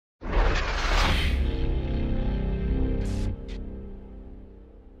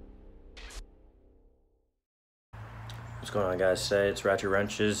What's going on, guys? Today it's Ratchet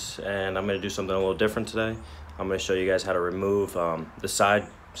Wrenches, and I'm going to do something a little different today. I'm going to show you guys how to remove the side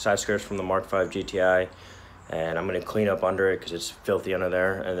skirts from the MK5 GTI, and I'm going to clean up under it because it's filthy under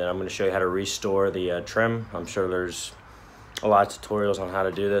there, and then I'm going to show you how to restore the trim. I'm sure there's a lot of tutorials on how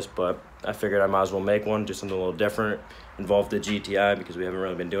to do this, but I figured I might as well make one, do something a little different, involve the GTI because we haven't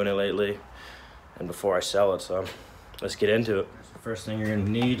really been doing it lately, and before I sell it, so let's get into it. The first thing you're going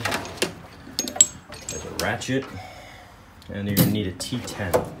to need is a ratchet. And you're gonna need a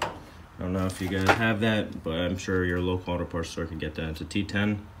T10. I don't know if you guys have that, but I'm sure your local auto parts store can get that. It's a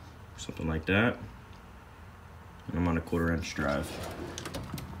T10, something like that. And I'm on a 1/4 inch drive.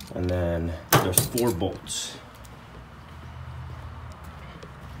 And then there's 4 bolts.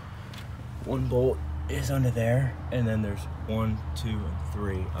 One bolt is under there, and then there's 1, 2, and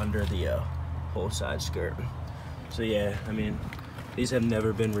 3 under the whole side skirt. So yeah, I mean, these have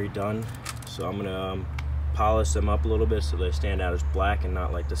never been redone, so I'm gonna polish them up a little bit so they stand out as black and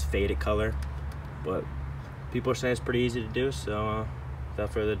not like this faded color. But people are saying it's pretty easy to do, so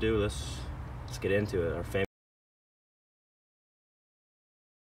without further ado, let's get into it. Our famous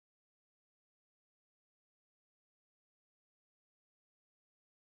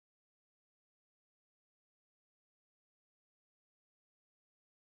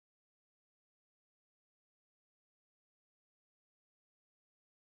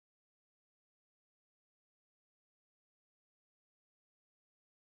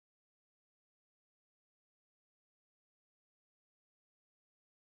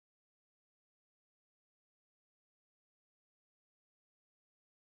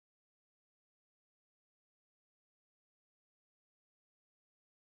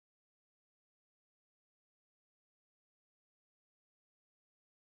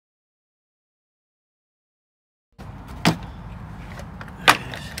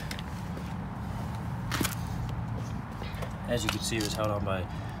as you can see, it was held on by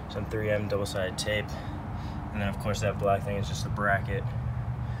some 3M double-sided tape, and then of course that black thing is just a bracket.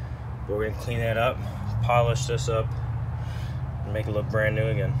 But we're gonna clean that up, polish this up, and make it look brand new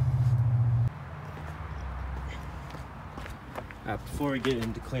again. Before we get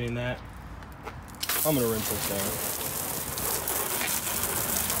into cleaning that, I'm gonna rinse this down.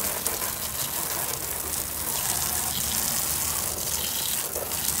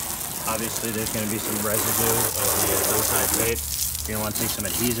 Obviously, there's going to be some residue of the double-sided tape. You're going to want to take some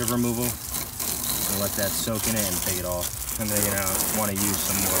adhesive removal and let that soak in it and take it off. And then you're going to want to use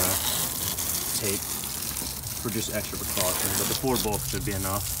some more tape for just extra precaution. But the 4 bolts should be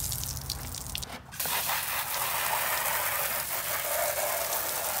enough.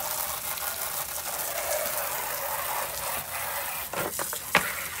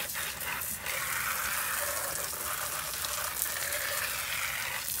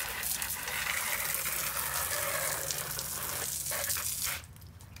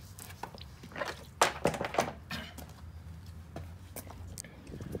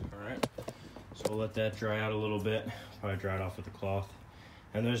 We'll let that dry out a little bit, probably dry it off with a cloth.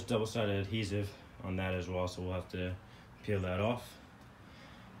 And there's double-sided adhesive on that as well, so we'll have to peel that off.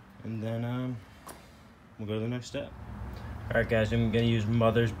 And then we'll go to the next step. All right, guys, I'm gonna use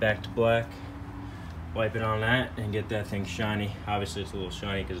Mother's Back to Black. Wipe it on that and get that thing shiny. Obviously, it's a little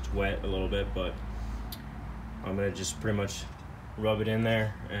shiny because it's wet a little bit, but I'm gonna just pretty much rub it in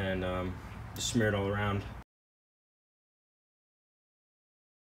there and just smear it all around.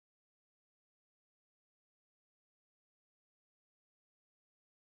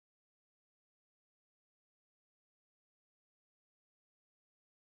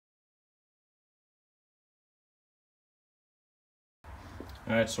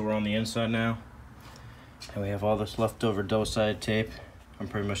 Alright, so we're on the inside now, and we have all this leftover double-sided tape. I'm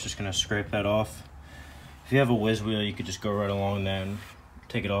pretty much just going to scrape that off. If you have a whiz wheel, you could just go right along that and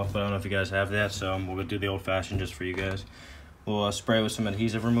take it off, but I don't know if you guys have that, so we're going to do the old-fashioned just for you guys. We'll spray it with some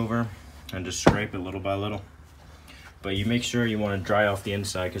adhesive remover and just scrape it little by little. But you make sure you want to dry off the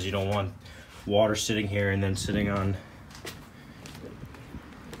inside because you don't want water sitting here and then sitting on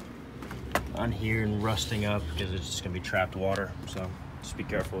here and rusting up because it's just going to be trapped water, so just be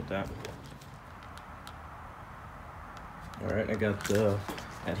careful with that. Alright, I got the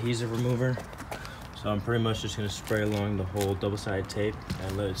adhesive remover. So I'm pretty much just going to spray along the whole double-sided tape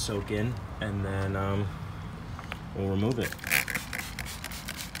and let it soak in, and then we'll remove it.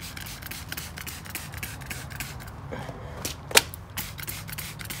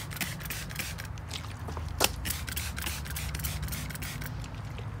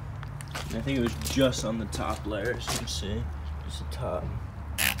 And I think it was just on the top layer, as you can see, just the top.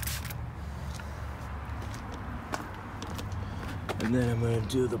 And then I'm gonna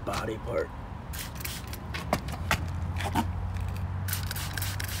do the body part.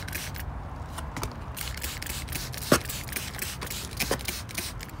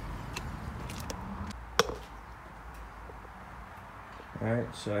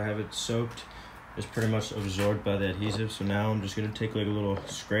 Alright, so I have it soaked. It's pretty much absorbed by the adhesive. So now I'm just gonna take like a little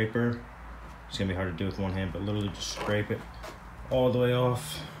scraper. It's gonna be hard to do with one hand, but literally just scrape it all the way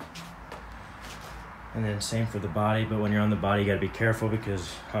off. And then same for the body, but when you're on the body, you gotta be careful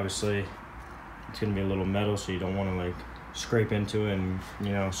because obviously it's gonna be a little metal, so you don't wanna like scrape into it and, you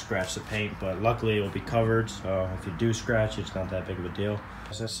know, scratch the paint. But luckily it'll be covered, so if you do scratch, it's not that big of a deal.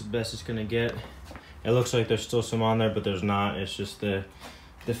 So that's the best it's gonna get. It looks like there's still some on there, but there's not. It's just the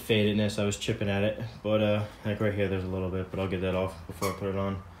fadedness. I was chipping at it, but like right here there's a little bit, but I'll get that off before I put it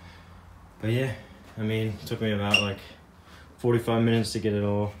on. But yeah, I mean, it took me about like 45 minutes to get it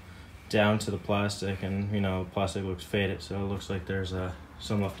all down to the plastic, and you know, the plastic looks faded, so it looks like there's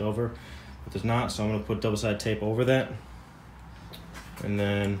some left over, but there's not. So I'm gonna put double-sided tape over that, and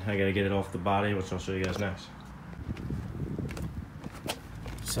then I gotta get it off the body, which I'll show you guys next.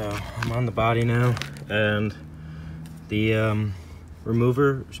 So I'm on the body now, and the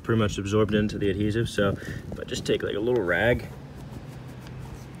remover is pretty much absorbed into the adhesive. So if I just take like a little rag,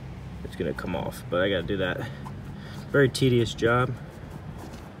 it's gonna come off, but I gotta do that. Very tedious job,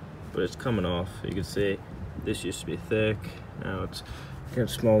 but it's coming off. You can see this used to be thick, now it's getting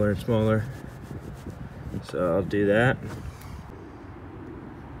smaller and smaller. So I'll do that.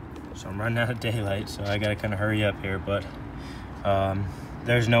 So I'm running out of daylight, so I gotta kind of hurry up here, but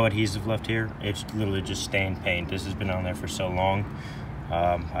there's no adhesive left here. It's literally just stained paint. This has been on there for so long.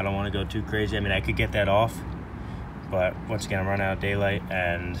 I don't want to go too crazy. I mean, I could get that off, but once again, I'm running out of daylight,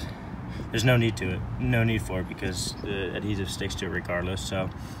 and there's no need to it. No need for it because the adhesive sticks to it regardless. So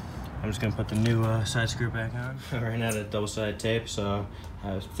I'm just gonna put the new side skirt back on. I ran out of double-sided tape, so I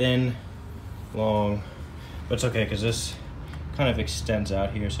have thin, long, but it's okay because this kind of extends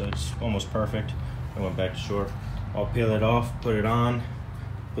out here, so it's almost perfect. I went back to short. I'll peel it off, put it on,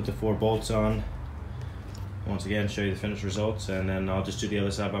 put the 4 bolts on. Once again, show you the finished results, and then I'll just do the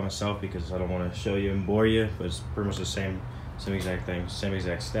other side by myself because I don't want to show you and bore you, but it's pretty much the same exact thing, same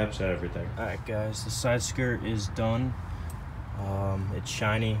exact steps and everything. All right, guys, the side skirt is done. It's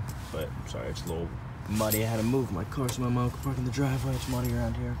shiny, but I'm sorry, it's a little muddy. I had to move my car so my mom could park in the driveway. It's muddy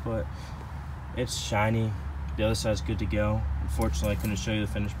around here, but it's shiny. The other side's good to go. Unfortunately, I couldn't show you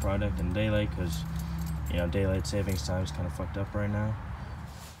the finished product in daylight because, you know, daylight savings time is kind of fucked up right now.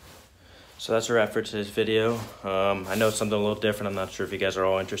 So that's a wrap for today's video. I know it's something a little different. I'm not sure if you guys are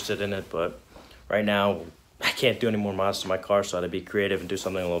all interested in it, but right now I can't do any more mods to my car, so I had to be creative and do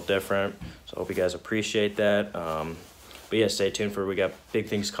something a little different. So I hope you guys appreciate that. But yeah, stay tuned for, we got big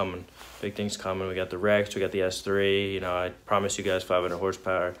things coming. Big things coming. We got the Rex, we got the S3. You know, I promised you guys 500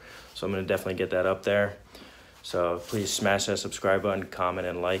 horsepower, so I'm gonna definitely get that up there. So please smash that subscribe button, comment,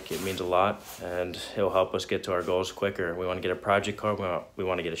 and like. It means a lot, and it'll help us get to our goals quicker. We want to get a project car. We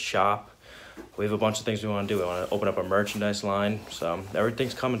want to get a shop. We have a bunch of things we want to do. We want to open up a merchandise line. So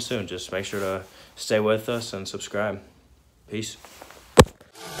everything's coming soon. Just make sure to stay with us and subscribe. Peace.